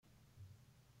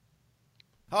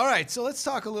All right, so let's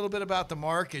talk a little bit about the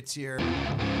markets here.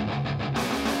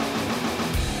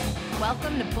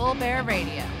 Welcome to Bull Bear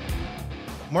Radio.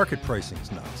 Market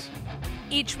pricing's nuts.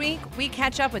 Each week, we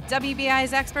catch up with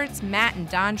WBI's experts, Matt and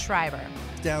Don Schreiber.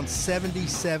 Down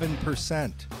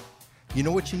 77%. You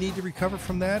know what you need to recover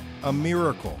from that? A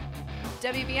miracle.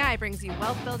 WBI brings you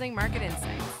wealth-building market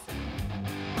insights.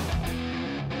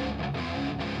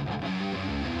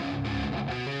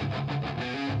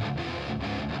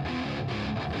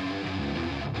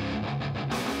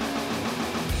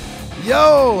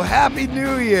 Yo, Happy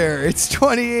New Year. It's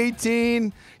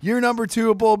 2018. Year number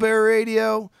 2 of Bull Bear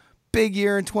Radio. Big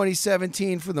year in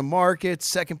 2017 for the markets.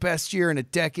 Second best year in a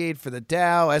decade for the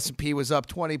Dow. S&P was up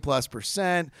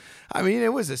 20+%. I mean,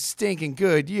 it was a stinking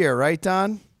good year, right,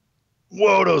 Don?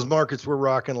 Whoa, those markets were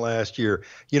rocking last year.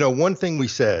 You know, one thing we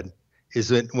said is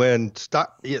that when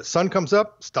sun comes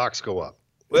up, stocks go up.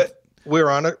 We're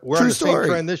on it. We're on the same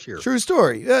trend this year. True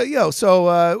story.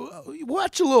 So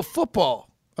watch a little football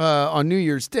on New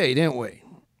Year's Day, didn't we?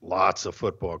 Lots of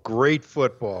football. Great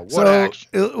football. What action.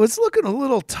 It was looking a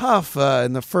little tough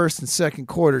in the first and second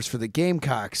quarters for the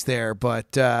Gamecocks there,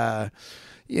 but, somewhere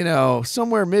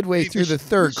midway through the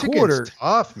third quarter. Michigan's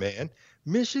tough, man.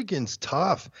 Michigan's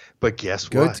tough. But guess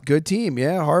what? Good team,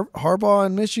 yeah. Harbaugh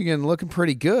and Michigan looking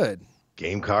pretty good.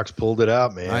 Gamecocks pulled it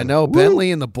out, man. I know. Woo.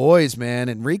 Bentley and the boys, man.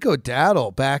 And Rico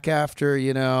Dowdle back after,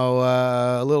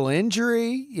 a little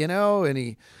injury,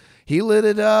 and he lit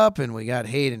it up, and we got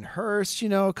Hayden Hurst,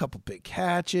 a couple big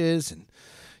catches, and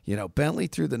Bentley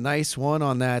threw the nice one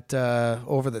on that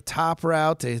over the top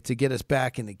route to get us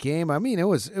back in the game. I mean, it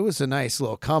was a nice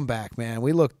little comeback, man.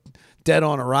 We looked dead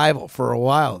on arrival for a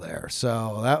while there,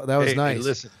 so that was nice. Hey,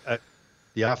 listen,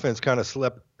 the offense kind of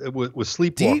was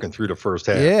sleepwalking through the first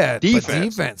half. Yeah,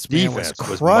 defense was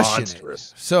crushing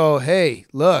monstrous. It. So hey,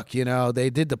 look, they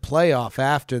did the playoff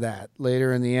after that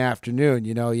later in the afternoon.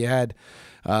 You had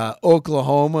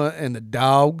Oklahoma and the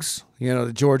Dogs,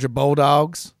 the Georgia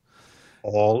Bulldogs.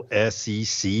 All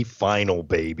SEC final,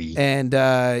 baby. And,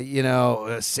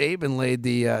 Saban laid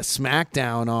the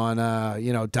smackdown on,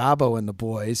 Dabo and the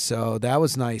boys. So that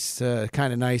was nice,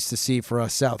 kind of nice to see for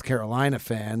us South Carolina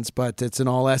fans. But it's an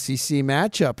all SEC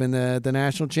matchup in the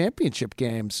national championship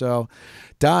game. So,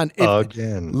 Don,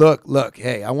 again. Look,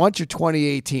 hey, I want your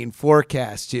 2018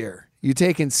 forecast here. You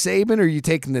taking Saban or you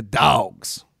taking the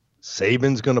Dogs?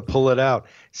 Saban's going to pull it out.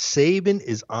 Saban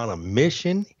is on a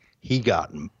mission. He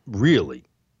got really,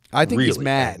 I think he's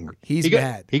mad. Angry. He's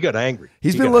mad. He got angry.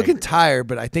 He's been looking tired,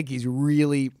 but I think he's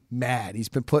really mad. He's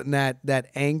been putting that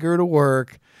anger to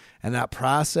work, and that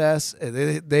process.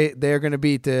 They're going to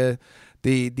beat the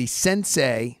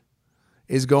sensei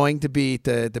is going to beat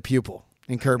the pupil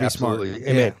in Kirby Absolutely. Smart.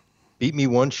 Hey, man, beat me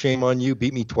once, shame on you.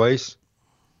 Beat me twice,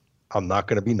 I'm not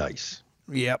going to be nice.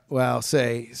 Yep. Well,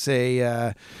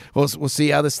 we'll see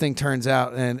how this thing turns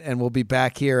out, and we'll be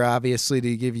back here obviously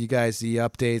to give you guys the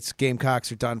updates.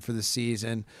 Gamecocks are done for the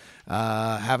season,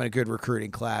 having a good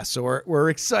recruiting class, so we're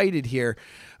excited here.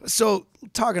 So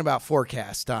talking about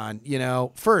forecast, Don,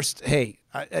 first, hey,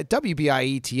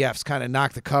 WBI ETFs kind of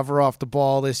knocked the cover off the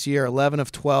ball this year. 11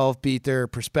 of 12 beat their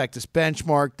prospectus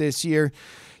benchmark this year.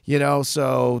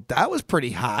 So that was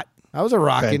pretty hot. That was a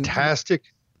rocking,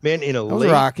 fantastic. Man, in a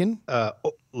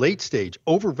late stage,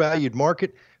 overvalued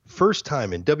market, first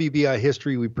time in WBI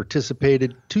history we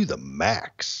participated to the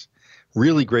max.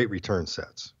 Really great return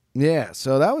sets. Yeah,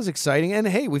 so that was exciting. And,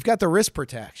 hey, we've got the risk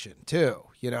protection, too.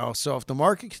 So if the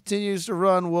market continues to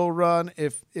run, we'll run.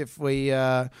 If we,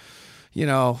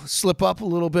 slip up a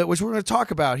little bit, which we're going to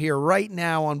talk about here right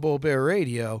now on Bull Bear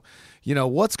Radio,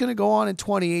 what's going to go on in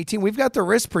 2018. We've got the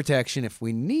risk protection if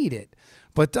we need it.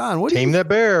 But Don, tame the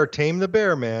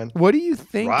bear, man. What do you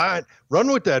think?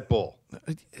 Run with that bull.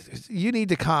 You need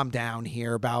to calm down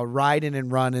here about riding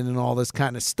and running and all this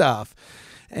kind of stuff.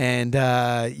 And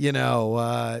let's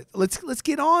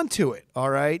get on to it. All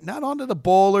right, not onto the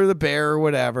bull or the bear or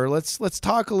whatever. Let's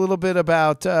talk a little bit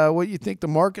about what you think the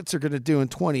markets are going to do in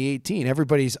 2018.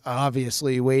 Everybody's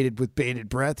obviously waited with bated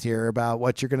breath here about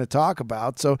what you're going to talk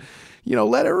about. So,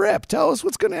 let it rip. Tell us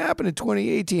what's going to happen in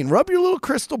 2018. Rub your little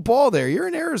crystal ball there. You're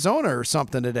in Arizona or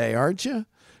something today, aren't you?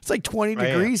 It's like 20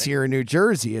 degrees here in New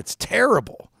Jersey. It's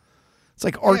terrible. It's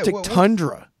like Arctic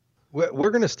tundra.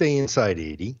 We're going to stay inside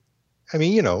 80. I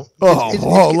mean,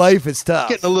 life is tough.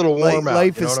 Getting a little warm out.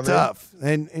 Life is tough.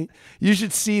 And you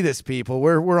should see this, people.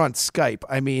 We're on Skype.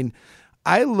 I mean,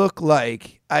 I look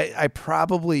like I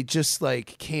probably just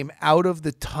like came out of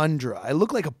the tundra. I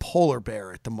look like a polar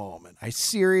bear at the moment. I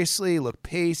seriously look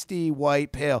pasty,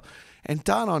 white, pale. And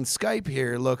Don on Skype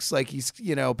here looks like he's,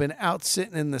 been out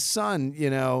sitting in the sun,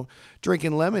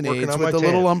 drinking lemonades with a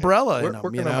little umbrella in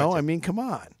him, I mean, come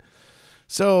on.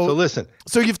 So listen.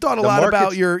 So you've thought a lot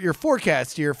about your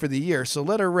forecast here for the year. So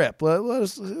let her rip.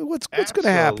 What's going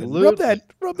to happen? Rub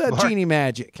that genie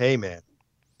magic. Hey, man.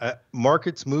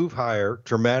 Markets move higher,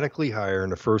 dramatically higher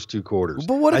in the first two quarters.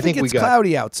 But what if it gets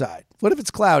cloudy outside? What if it's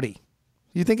cloudy?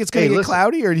 You think it's going to get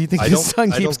cloudy, or do you think the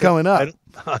sun keeps going up?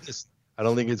 I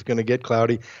don't think it's going to get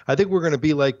cloudy. I think we're going to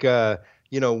be like,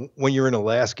 when you're in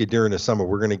Alaska during the summer,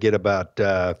 we're going to get about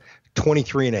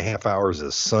 23 and a half hours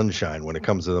of sunshine when it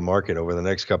comes to the market over the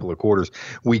next couple of quarters.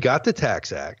 We got the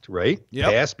Tax Act, right? Yep.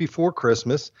 Passed before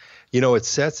Christmas. It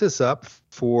sets us up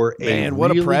for a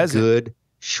good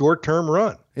short-term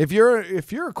run. If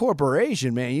you're a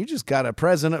corporation, man, you just got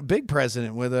a big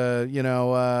president with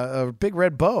a big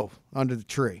red bow under the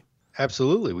tree.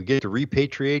 Absolutely. We get to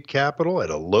repatriate capital at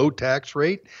a low tax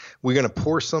rate. We're going to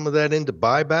pour some of that into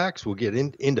buybacks. We'll get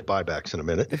into buybacks in a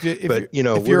minute. If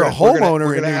you're a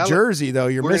homeowner in New Jersey, though,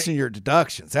 you're missing your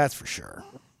deductions. That's for sure.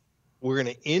 We're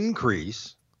going to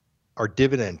increase our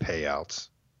dividend payouts.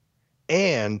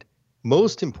 And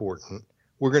most important,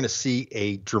 we're going to see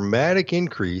a dramatic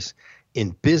increase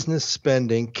in business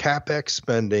spending, CapEx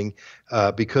spending,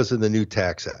 because of the new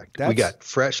Tax Act. We got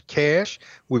fresh cash.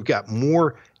 We've got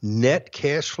more net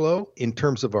cash flow in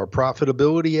terms of our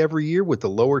profitability every year with the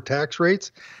lower tax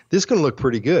rates. This is going to look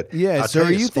pretty good. Yeah. So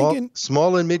are you thinking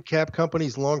small and mid cap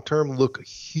companies long term look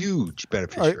huge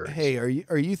beneficiaries?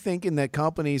 Are you thinking that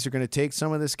companies are going to take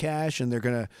some of this cash and they're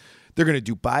going to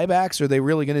do buybacks, or are they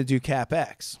really going to do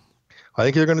CapEx? I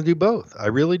think they're going to do both. I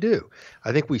really do.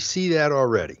 I think we see that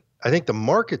already. I think the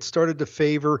market started to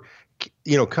favor,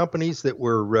 companies that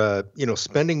were,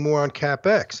 spending more on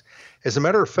CapEx. As a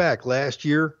matter of fact, last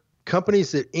year,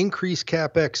 companies that increased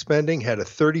CapEx spending had a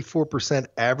 34%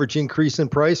 average increase in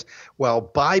price, while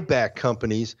buyback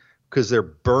companies, because they're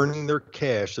burning their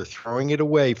cash, they're throwing it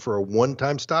away for a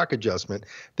one-time stock adjustment,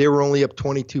 they were only up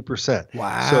 22%.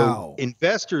 Wow. So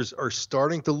investors are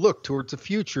starting to look towards the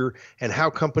future and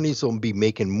how companies will be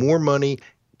making more money,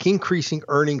 increasing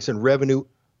earnings and revenue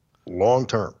long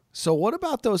term. So what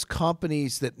about those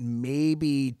companies that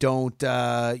maybe don't,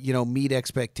 meet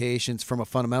expectations from a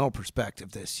fundamental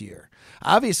perspective this year?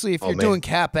 Obviously, if you're doing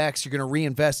CapEx, you're going to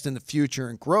reinvest in the future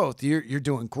and growth. You're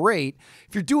doing great.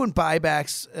 If you're doing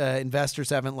buybacks,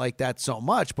 investors haven't liked that so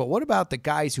much. But what about the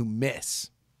guys who miss,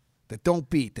 that don't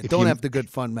beat, that don't have the good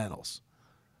fundamentals?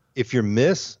 If you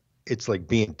miss, it's like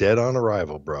being dead on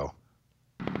arrival, bro.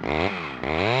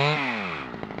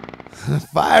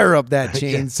 Fire up that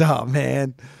chainsaw,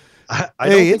 man. I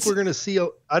don't think we're going to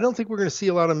see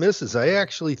a lot of misses. I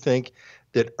actually think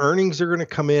that earnings are going to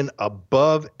come in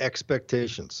above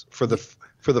expectations for the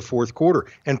fourth quarter,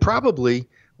 and probably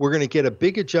we're going to get a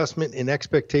big adjustment in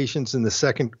expectations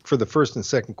for the first and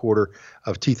second quarter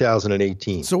of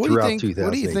 2018. So what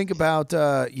do you think about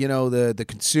the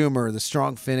consumer, the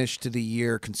strong finish to the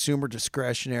year, consumer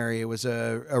discretionary? It was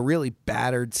a really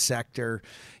battered sector,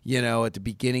 at the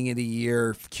beginning of the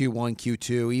year, Q1,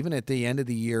 Q2, even at the end of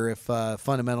the year, if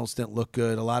fundamentals didn't look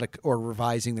good, or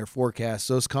revising their forecasts,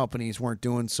 those companies weren't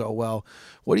doing so well.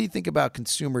 What do you think about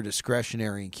consumer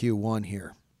discretionary in Q1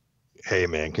 here? Hey,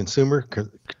 man, consumer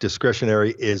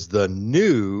discretionary is the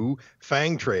new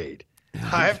FANG trade.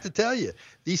 I have to tell you,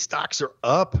 these stocks are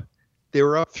up. They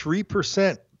were up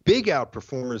 3%. Big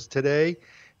outperformers today.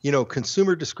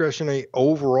 Consumer discretionary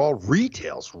overall,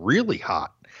 retail's really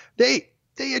hot. They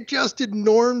adjusted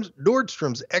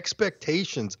Nordstrom's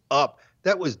expectations up.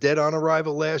 That was dead on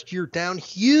arrival last year, down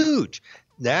huge.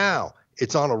 Now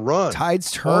it's on a run. Tide's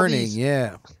turning,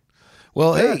 yeah.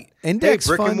 Well, index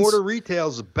brick funds, and mortar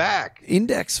retail's back.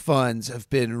 Index funds have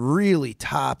been really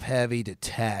top heavy to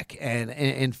tech, and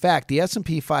in fact, the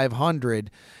S&P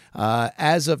 500,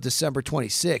 as of December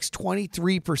 26,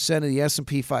 23% of the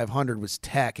S&P 500 was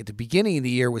tech. At the beginning of the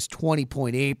year, was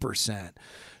 20.8%.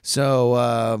 So,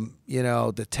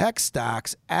 the tech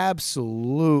stocks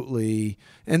absolutely,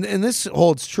 and this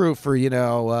holds true for,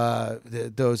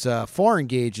 those foreign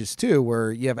gauges too,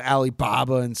 where you have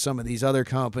Alibaba and some of these other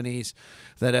companies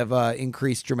that have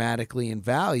increased dramatically in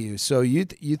value. So you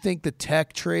think the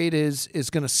tech trade is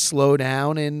going to slow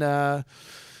down in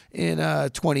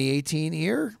 2018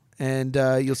 here, and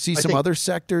you'll see other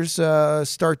sectors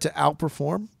start to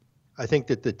outperform? I think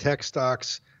that the tech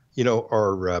stocks,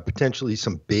 are potentially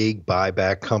some big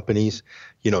buyback companies.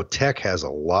 Tech has a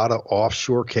lot of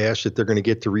offshore cash that they're going to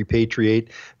get to repatriate.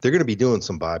 They're going to be doing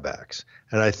some buybacks.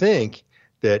 And I think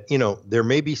that, there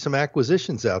may be some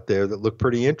acquisitions out there that look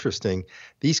pretty interesting.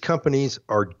 These companies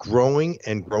are growing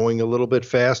and growing a little bit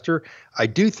faster. I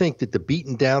do think that the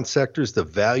beaten down sectors, the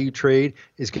value trade,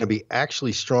 is going to be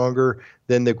actually stronger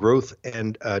than the growth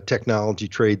and technology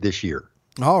trade this year.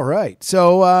 All right.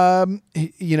 So,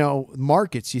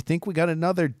 markets, you think we got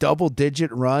another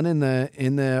double-digit run on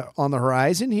the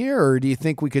horizon here, or do you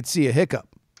think we could see a hiccup?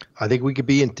 I think we could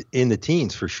be in the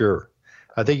teens for sure.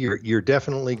 I think you're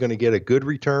definitely going to get a good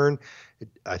return.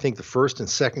 I think the first and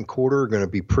second quarter are going to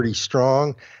be pretty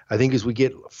strong. I think as we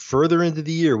get further into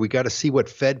the year, we got to see what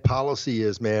Fed policy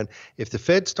is, man. If the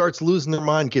Fed starts losing their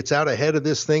mind, gets out ahead of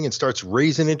this thing and starts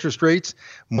raising interest rates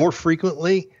more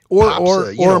frequently, or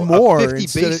more, a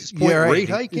 50 basis point rate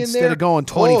hike instead of going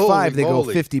 25, they go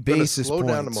 50 basis slow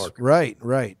points. Down the market.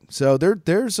 Right. So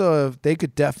they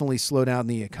could definitely slow down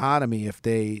the economy if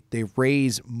they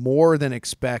raise more than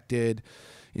expected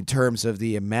in terms of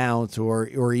the amount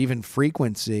or even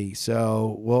frequency.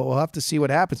 So we'll have to see what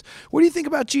happens. What do you think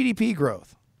about GDP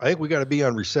growth? I think we got to be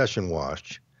on recession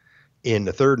watch in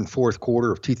the third and fourth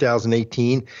quarter of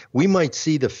 2018. We might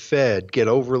see the Fed get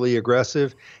overly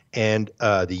aggressive and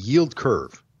the yield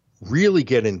curve really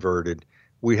get inverted.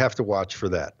 We have to watch for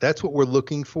that. That's what we're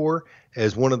looking for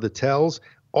as one of the tells.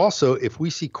 Also, if we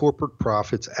see corporate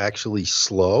profits actually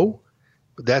slow,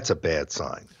 that's a bad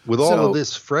sign. With all of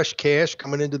this fresh cash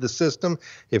coming into the system,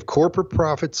 if corporate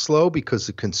profits slow because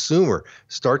the consumer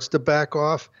starts to back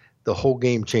off, the whole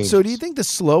game changes. So do you think the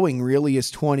slowing really is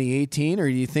 2018, or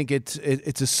do you think it's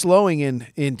a slowing in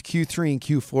Q3 and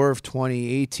Q4 of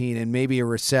 2018 and maybe a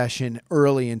recession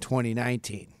early in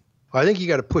 2019? I think you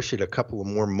got to push it a couple of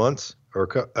more months or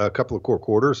a couple of core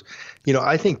quarters.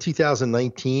 I think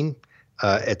 2019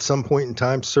 at some point in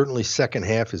time, certainly second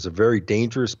half is a very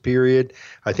dangerous period.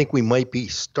 I think we might be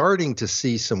starting to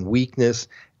see some weakness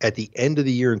at the end of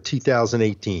the year in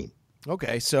 2018.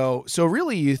 Okay, so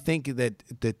really you think that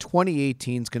the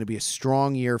 2018 is going to be a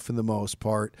strong year for the most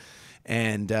part,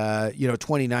 and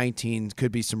 2019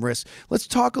 could be some risk. Let's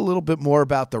talk a little bit more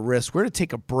about the risk. We're going to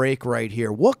take a break right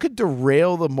here. What could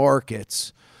derail the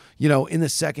markets, in the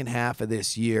second half of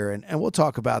this year? And we'll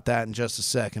talk about that in just a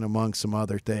second, among some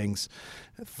other things.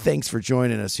 Thanks for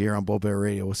joining us here on Bull Bear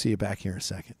Radio. We'll see you back here in a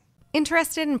second.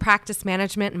 Interested in practice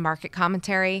management and market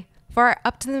commentary? For our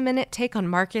up-to-the-minute take on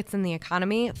markets and the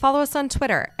economy, follow us on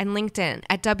Twitter and LinkedIn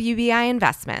at WBI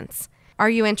Investments. Are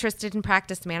you interested in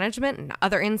practice management and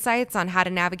other insights on how to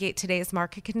navigate today's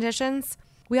market conditions?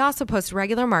 We also post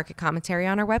regular market commentary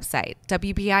on our website,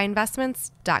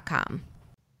 WBIinvestments.com.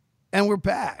 And we're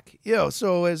back.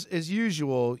 So as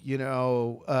usual, you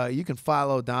can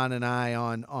follow Don and I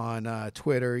on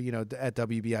Twitter, at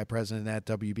WBI President, at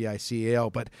WBI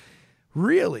CEO. But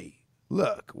really,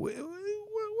 look, we're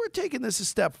taking this a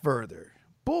step further.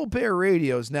 Bull Bear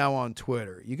Radio is now on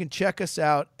Twitter. You can check us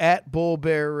out at Bull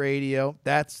Bear Radio.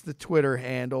 That's the Twitter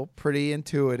handle. Pretty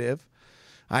intuitive.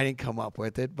 I didn't come up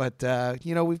with it, but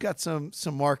we've got some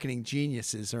marketing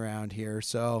geniuses around here.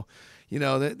 So,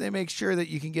 they make sure that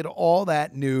you can get all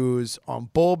that news on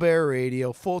Bull Bear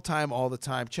Radio, full-time, all the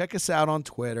time. Check us out on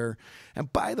Twitter.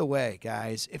 And by the way,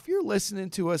 guys, if you're listening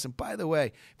to us in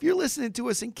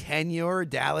Kenya or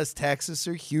Dallas, Texas,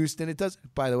 or Houston,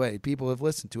 by the way, people have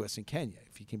listened to us in Kenya,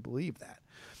 if you can believe that.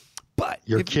 But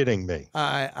you're kidding me.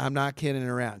 I'm not kidding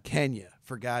around. Kenya,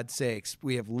 for God's sakes.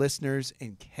 We have listeners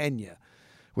in Kenya,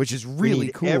 which is really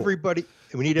cool.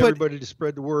 We need everybody to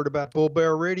spread the word about Bull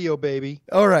Bear Radio, baby.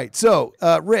 All right. So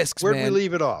risks, Where'd man. we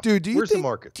leave it off? Dude, where's the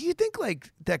market? Do you think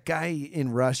like that guy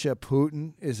in Russia,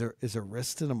 Putin, is a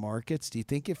risk to the markets? Do you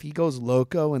think if he goes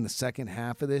loco in the second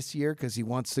half of this year because he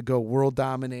wants to go world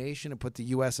domination and put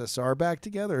the USSR back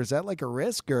together, is that like a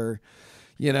risk, or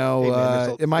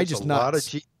am I just nuts? A lot of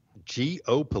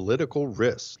geopolitical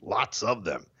risks, lots of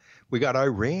them. We got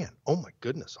Iran. Oh, my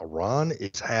goodness. Iran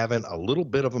is having a little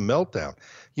bit of a meltdown.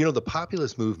 The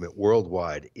populist movement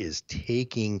worldwide is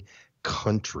taking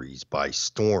countries by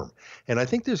storm. And I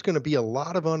think there's going to be a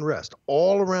lot of unrest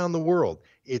all around the world.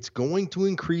 It's going to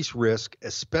increase risk,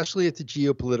 especially at the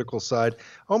geopolitical side.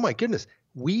 Oh, my goodness.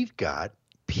 We've got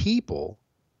people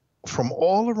from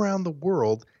all around the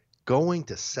world going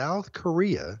to South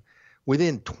Korea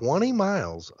within 20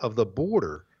 miles of the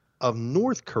border of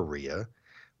North Korea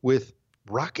with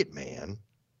Rocket Man.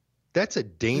 That's a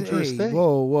dangerous thing.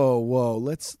 Whoa.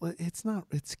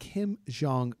 It's Kim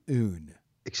Jong-un.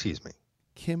 Excuse me.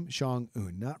 Kim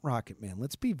Jong-un, not Rocket Man.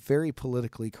 Let's be very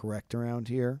politically correct around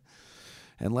here.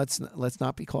 And let's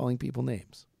not be calling people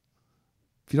names.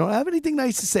 If you don't have anything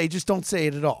nice to say, just don't say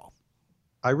it at all.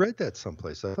 I read that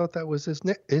someplace. I thought that was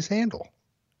his handle.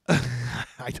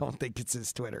 I don't think it's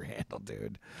his Twitter handle,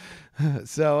 dude.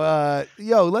 So,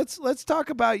 let's talk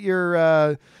about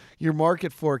your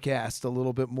market forecast a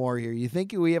little bit more here. You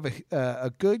think we have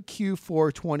a good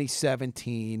Q4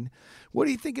 2017? What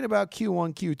are you thinking about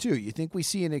Q1, Q2? You think we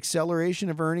see an acceleration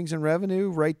of earnings and revenue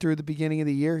right through the beginning of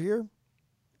the year here?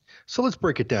 So let's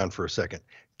break it down for a second.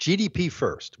 GDP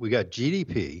first. We got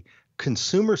GDP.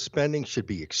 Consumer spending should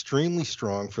be extremely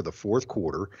strong for the fourth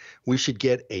quarter. We should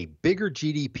get a bigger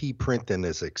GDP print than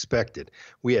is expected.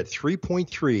 We had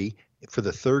 3.3 for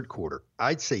the third quarter.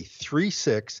 I'd say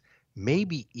 3.6,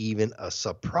 maybe even a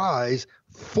surprise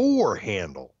 4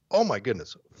 handle. Oh my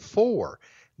goodness, 4.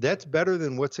 That's better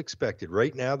than what's expected.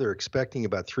 Right now, they're expecting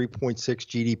about 3.6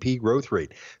 GDP growth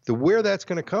rate. Where that's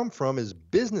going to come from is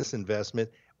business investment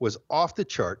was off the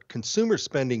chart. Consumer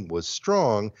spending was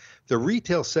strong. The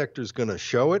retail sector is going to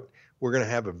show it. We're going to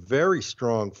have a very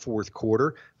strong fourth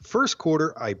quarter. First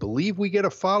quarter, I believe we get a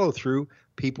follow through.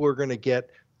 People are going to get,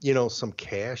 some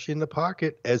cash in the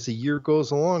pocket as the year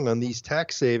goes along on these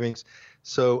tax savings.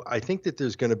 So I think that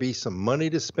there's going to be some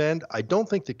money to spend. I don't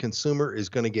think the consumer is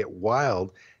going to get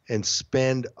wild and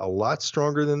spend a lot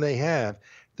stronger than they have.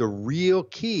 The real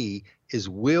key is,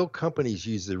 will companies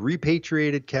use the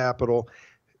repatriated capital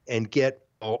and get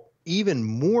even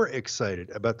more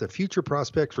excited about the future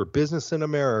prospects for business in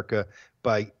America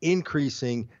by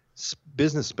increasing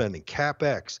business spending,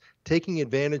 CapEx, taking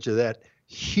advantage of that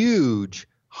huge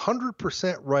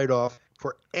 100% write-off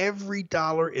for every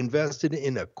dollar invested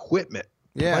in equipment.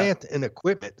 Plant and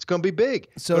equipment. It's going to be big.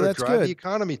 So it's that's drive good. The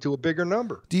economy to a bigger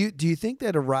number. Do you think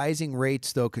that a rising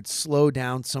rates though could slow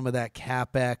down some of that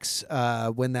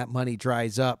CapEx when that money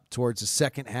dries up towards the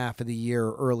second half of the year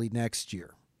or early next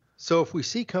year? So if we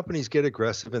see companies get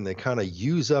aggressive and they kind of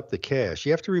use up the cash,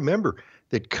 you have to remember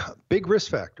that big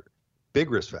risk factor.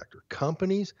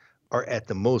 Companies are at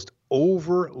the most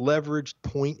over-leveraged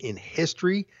point in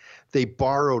history. They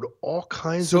borrowed all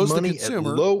kinds of money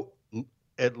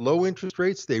at low interest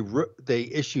rates. They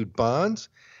issued bonds,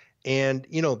 and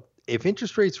if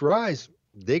interest rates rise,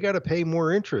 they got to pay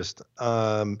more interest.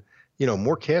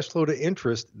 More cash flow to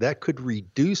interest, that could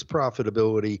reduce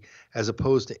profitability as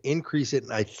opposed to increase it.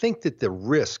 And I think that the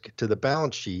risk to the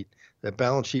balance sheet, that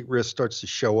balance sheet risk starts to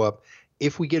show up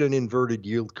if we get an inverted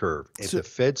yield curve. If the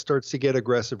Fed starts to get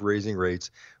aggressive raising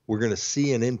rates, we're going to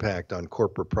see an impact on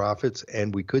corporate profits,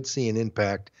 and we could see an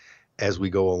impact as we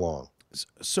go along.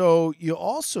 So you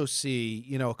also see,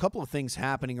 a couple of things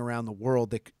happening around the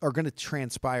world that are going to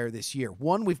transpire this year.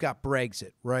 One, we've got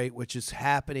Brexit, right, which is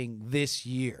happening this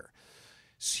year.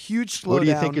 Huge slowdown. What do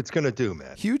you think it's going to do,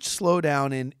 Matt? Huge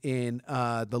slowdown in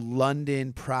the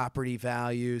London property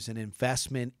values and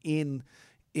investment in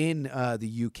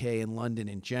the UK and London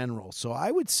in general. So I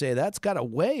would say that's got to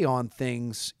weigh on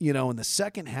things, in the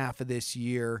second half of this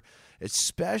year,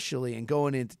 especially, and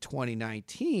going into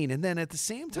 2019. And then at the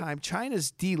same time,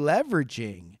 China's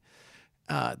deleveraging.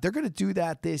 They're going to do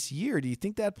that this year. Do you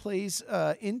think that plays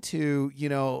into,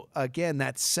 again,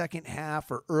 that second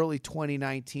half or early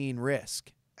 2019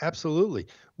 risk? Absolutely.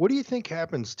 What do you think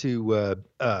happens to,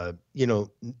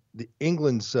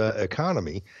 England's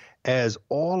economy as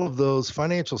all of those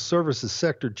financial services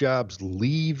sector jobs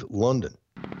leave London?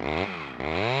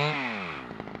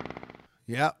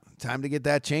 Yeah, time to get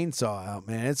that chainsaw out,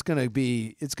 man. It's gonna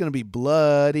be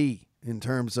bloody in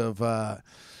terms of I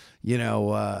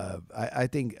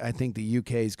think the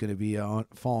UK is going to be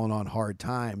falling on hard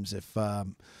times if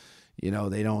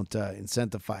they don't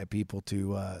incentivize people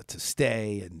to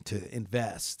stay and to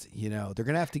invest. They're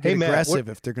going to have to get aggressive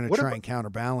if they're going to try and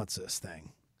counterbalance this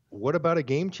thing. What about a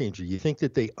game changer? You think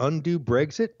that they undo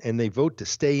Brexit and they vote to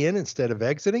stay in instead of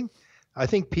exiting? I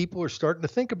think people are starting to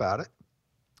think about it.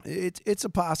 It's a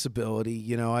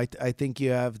possibility. I think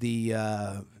you have the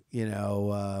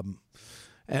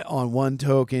on one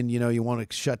token, you want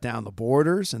to shut down the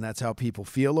borders, and that's how people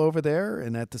feel over there.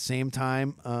 And at the same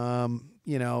time,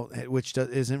 which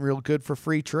isn't real good for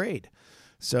free trade.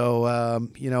 So, I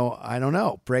don't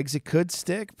know. Brexit could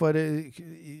stick, but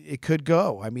it could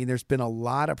go. I mean, there's been a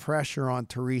lot of pressure on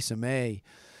Theresa May,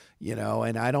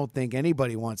 and I don't think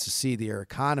anybody wants to see their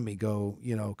economy go,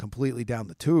 completely down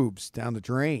the tubes, down the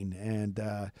drain.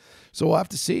 And so we'll have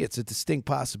to see. It's a distinct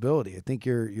possibility. I think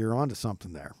you're onto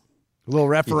something there. A little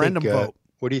referendum vote.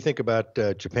 What do you think about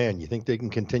Japan? You think they can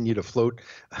continue to float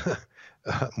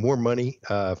more money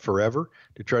forever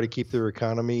to try to keep their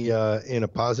economy in a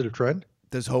positive trend?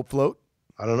 Does hope float?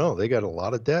 I don't know. They got a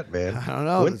lot of debt, man. I don't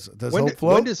know. Does hope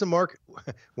float? When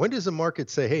does the market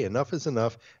say, hey, enough is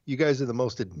enough? You guys are the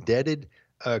most indebted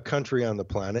country on the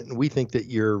planet, and we think that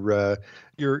your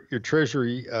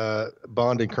treasury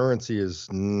bond and currency is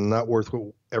not worth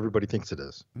what everybody thinks it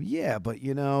is. Yeah, but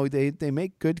they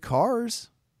make good cars.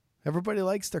 Everybody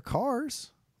likes their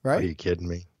cars, right? Are you kidding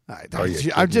me?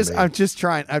 I'm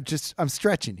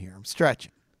stretching here. I'm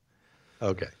stretching.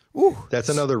 Okay. Ooh, that's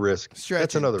another risk. Stretching.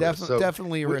 That's another risk. So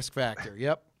definitely a risk factor.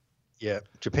 Yep. Yeah.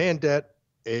 Japan debt,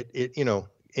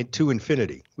 to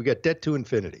infinity. We got debt to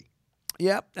infinity.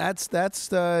 Yep.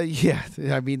 Yeah.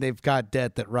 I mean, they've got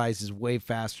debt that rises way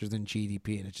faster than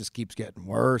GDP, and it just keeps getting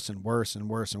worse and worse and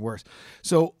worse and worse.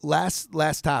 So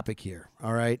last topic here.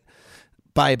 All right.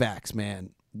 Buybacks,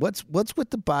 man. What's with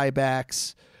the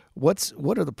buybacks?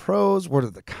 What are the pros? What are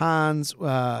the cons?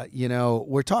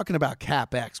 We're talking about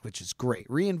CapEx, which is great.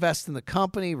 Reinvest in the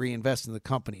company, reinvest in the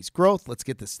company's growth. Let's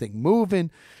get this thing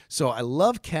moving. So I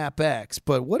love CapEx,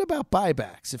 but what about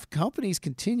buybacks? If companies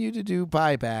continue to do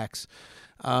buybacks,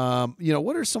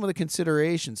 what are some of the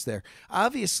considerations there?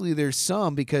 Obviously, there's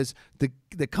some because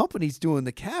the companies doing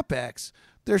the CapEx,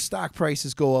 their stock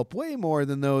prices go up way more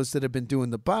than those that have been doing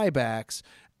the buybacks.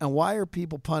 And why are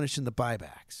people punishing the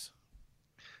buybacks?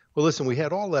 Well, listen, we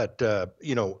had all that,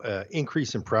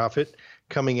 increase in profit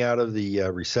coming out of the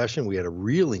recession. We had a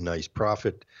really nice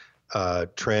profit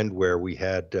trend where we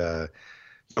had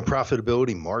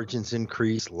profitability, margins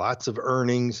increase, lots of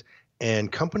earnings,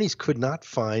 and companies could not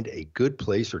find a good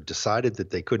place or decided that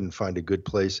they couldn't find a good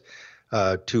place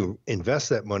to invest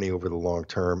that money over the long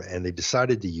term, and they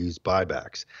decided to use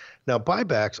buybacks. Now,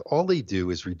 buybacks, all they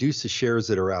do is reduce the shares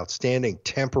that are outstanding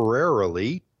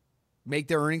temporarily. Make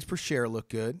their earnings per share look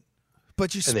good,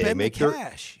 but you spend the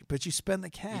cash.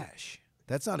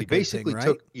 That's not a good thing,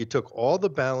 right? You took all the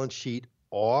balance sheet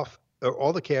off, or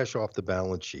all the cash off the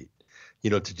balance sheet,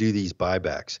 to do these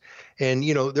buybacks. And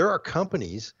there are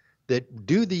companies that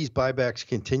do these buybacks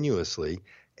continuously,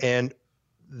 and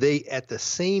they at the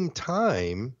same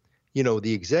time,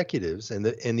 the executives and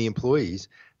the employees,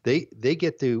 they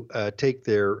get to take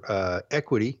their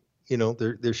equity.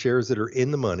 Their shares that are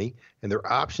in the money and their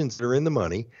options that are in the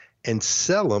money and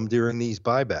sell them during these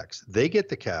buybacks. They get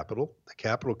the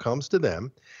capital comes to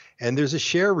them, and there's a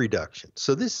share reduction.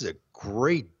 So this is a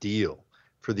great deal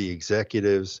for the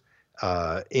executives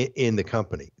in the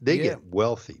company. They get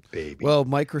wealthy, baby. Well,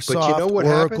 Microsoft,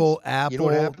 Oracle, Apple,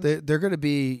 they're going to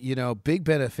be, big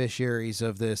beneficiaries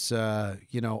of this,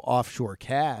 offshore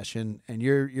cash. And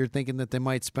you're thinking that they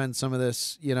might spend some of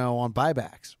this, on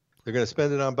buybacks. They're going to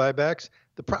spend it on buybacks.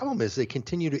 The problem is they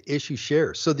continue to issue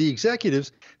shares. So the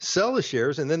executives sell the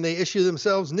shares and then they issue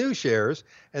themselves new shares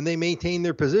and they maintain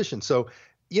their position. So,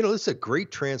 this is a great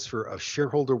transfer of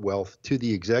shareholder wealth to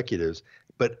the executives,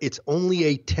 but it's only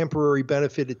a temporary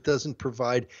benefit. It doesn't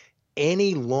provide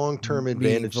any long-term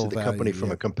advantage to the company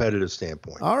from a competitive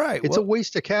standpoint. All right. It's a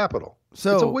waste of capital.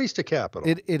 So it's a waste of capital.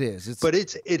 It is. But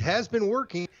it has been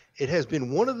working. It has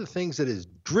been one of the things that has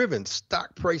driven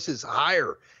stock prices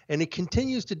higher, and it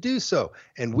continues to do so.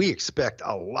 And we expect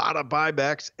a lot of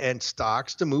buybacks and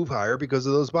stocks to move higher because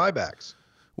of those buybacks.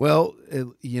 Well,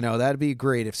 that'd be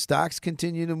great. If stocks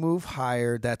continue to move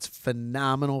higher, that's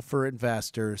phenomenal for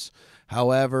investors.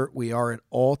 However, we are at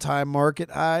all-time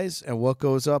market highs, and what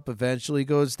goes up eventually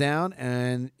goes down.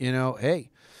 And, hey,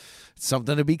 it's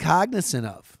something to be cognizant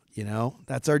of.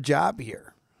 That's our job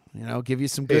here. Give you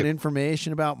some good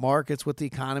information about markets, what the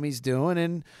economy's doing,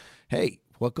 and, hey,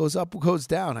 what goes up goes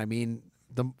down. I mean,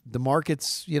 the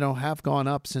markets, have gone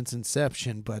up since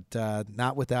inception, but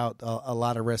not without a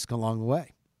lot of risk along the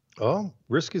way. Oh,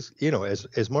 risk is,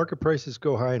 as market prices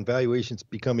go high and valuations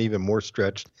become even more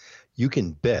stretched, you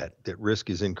can bet that risk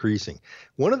is increasing.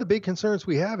 One of the big concerns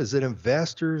we have is that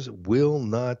investors will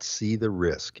not see the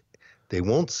risk. They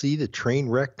won't see the train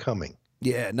wreck coming.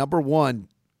 Yeah, number one,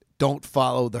 don't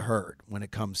follow the herd when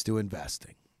it comes to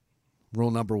investing.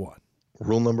 Rule number one.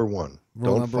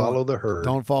 Don't follow the herd.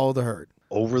 Don't follow the herd.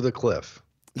 Over the cliff.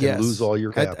 And lose all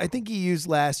your capital. I think you used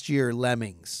last year little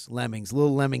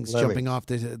lemmings jumping off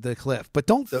the cliff. But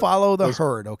don't follow the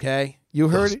herd, okay? You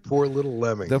heard it? Poor little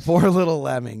lemmings. The poor little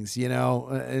lemmings,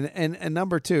 And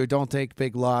number two, don't take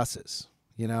big losses.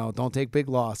 Don't take big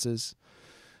losses.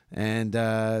 And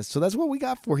so that's what we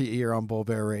got for you here on Bull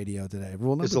Bear Radio today.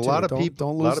 Rule number two,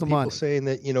 don't lose the money. People saying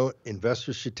that,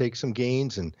 investors should take some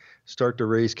gains and start to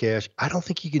raise cash. I don't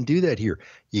think you can do that here.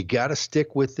 You got to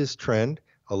stick with this trend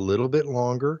a little bit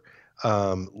longer.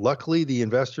 Luckily, the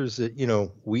investors that,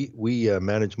 we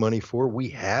manage money for, we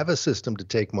have a system to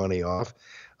take money off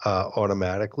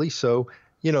automatically. So,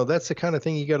 that's the kind of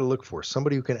thing you got to look for.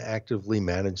 Somebody who can actively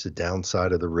manage the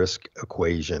downside of the risk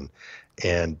equation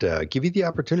and give you the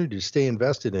opportunity to stay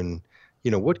invested in,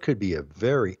 what could be a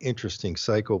very interesting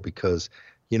cycle because,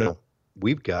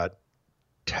 we've got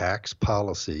tax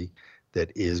policy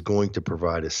that is going to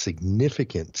provide a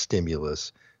significant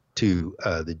stimulus to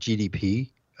the GDP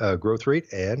growth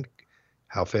rate and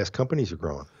how fast companies are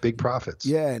growing, big profits.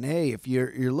 Yeah, and hey, if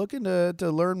you're looking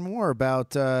to learn more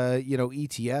about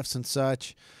ETFs and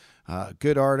such,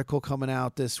 good article coming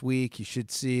out this week. You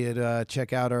should see it.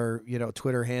 Check out our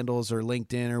Twitter handles or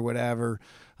LinkedIn or whatever.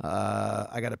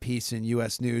 I got a piece in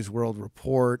U.S. News World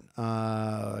Report,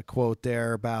 a quote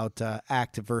there about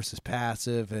active versus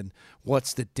passive and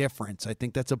what's the difference. I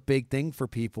think that's a big thing for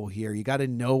people here. You got to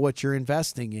know what you're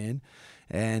investing in.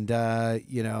 And,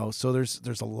 so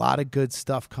there's a lot of good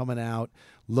stuff coming out.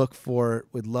 Look for it.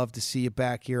 We'd love to see you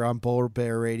back here on Bull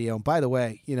Bear Radio. And by the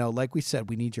way, like we said,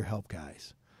 we need your help,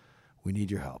 guys. We need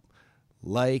your help.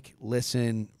 Like,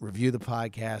 listen, review the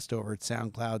podcast over at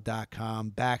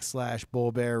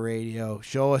soundcloud.com/Bull Bear Radio.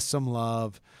 Show us some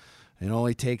love. It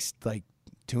only takes like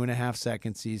 2.5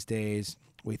 seconds these days.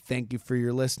 We thank you for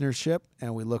your listenership,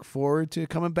 and we look forward to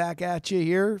coming back at you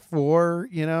here for,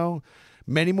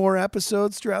 many more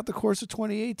episodes throughout the course of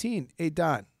 2018. Hey,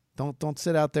 Don, don't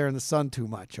sit out there in the sun too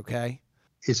much, okay?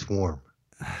 It's warm.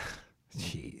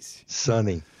 Jeez.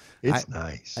 Sunny. It's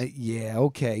nice. Yeah,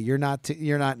 okay. You're not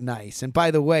nice. And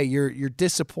by the way, you're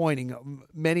disappointing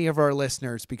many of our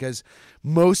listeners because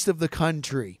most of the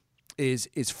country is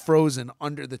frozen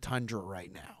under the tundra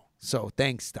right now. So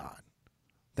thanks, Don.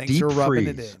 Thanks for rubbing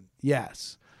it in.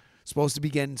 Yes. Supposed to be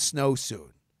getting snow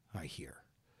soon, I hear.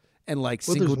 And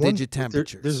single-digit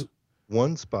temperatures. There's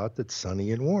one spot that's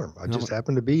sunny and warm. I just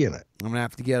happen to be in it. I'm going to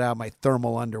have to get out my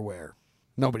thermal underwear.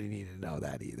 Nobody needed to know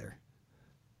that either.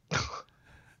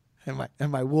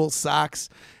 and my wool socks.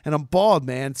 And I'm bald,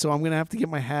 man, so I'm going to have to get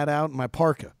my hat out and my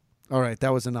parka. All right,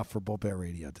 that was enough for Bull Bear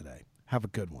Radio today. Have a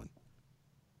good one.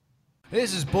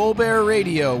 This is Bull Bear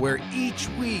Radio, where each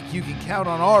week you can count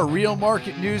on our real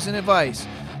market news and advice.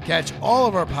 Catch all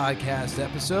of our podcast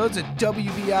episodes at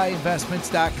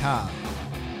WBIinvestments.com.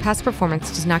 Past performance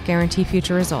does not guarantee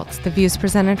future results. The views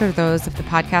presented are those of the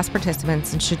podcast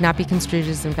participants and should not be construed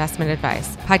as investment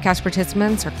advice. Podcast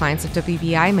participants or clients of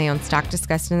WBI may own stock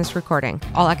discussed in this recording.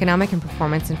 All economic and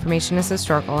performance information is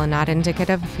historical and not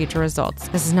indicative of future results.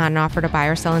 This is not an offer to buy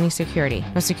or sell any security.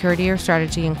 No security or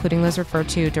strategy, including those referred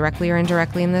to directly or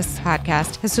indirectly in this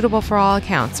podcast, is suitable for all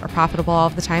accounts or profitable all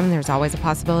of the time, and there is always a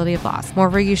possibility of loss.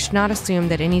 Moreover, you should not assume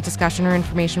that any discussion or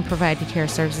information provided here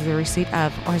serves as a receipt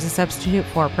of or as a substitute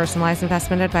for personalized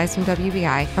investment advice from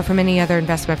WBI or from any other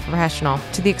investment professional.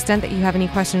 To the extent that you have any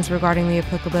questions regarding the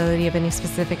applicability of any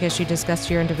specific issue discussed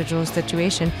to your individual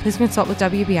situation, please consult with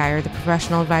WBI or the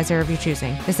professional advisor of your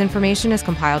choosing. This information is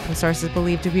compiled from sources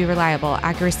believed to be reliable.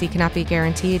 Accuracy cannot be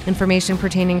guaranteed. Information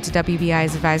pertaining to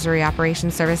WBI's advisory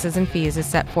operations, services, and fees is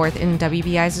set forth in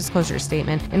WBI's disclosure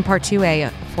statement in Part 2A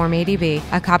of Form 80B,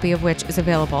 a copy of which is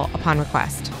available upon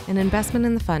request. An investment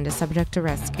in the fund is subject to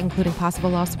risk, including possible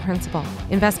loss of principal.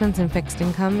 Investments in fixed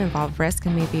income involve risk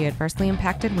and may be adversely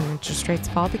impacted when interest rates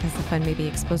fall because the fund may be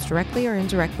exposed directly or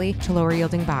indirectly to lower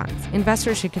yielding bonds.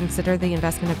 Investors should consider the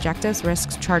investment objectives,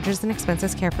 risks, charges, and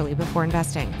expenses carefully before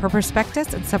investing. For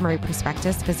prospectus and summary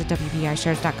prospectus, visit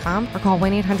WBIShares.com or call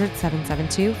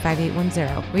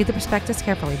 1-800-772-5810. Read the prospectus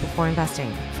carefully before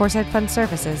investing. Foresight Fund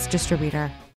Services, Distributor.